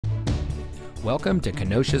Welcome to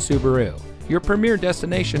Kenosha Subaru, your premier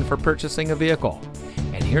destination for purchasing a vehicle.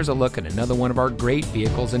 And here's a look at another one of our great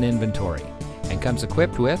vehicles in inventory, and comes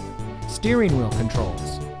equipped with steering wheel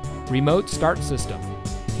controls, remote start system,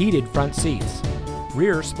 heated front seats,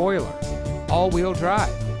 rear spoiler, all-wheel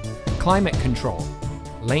drive, climate control,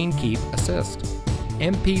 lane keep assist,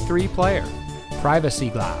 MP3 player,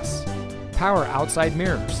 privacy glass, power outside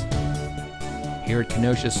mirrors. Here at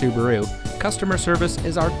Kenosha Subaru, customer service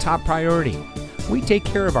is our top priority. We take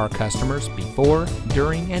care of our customers before,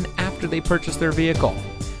 during, and after they purchase their vehicle.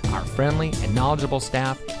 Our friendly and knowledgeable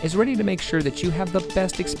staff is ready to make sure that you have the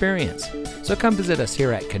best experience. So come visit us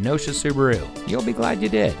here at Kenosha Subaru. You'll be glad you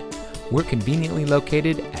did. We're conveniently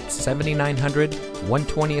located at 7900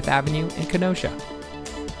 120th Avenue in Kenosha.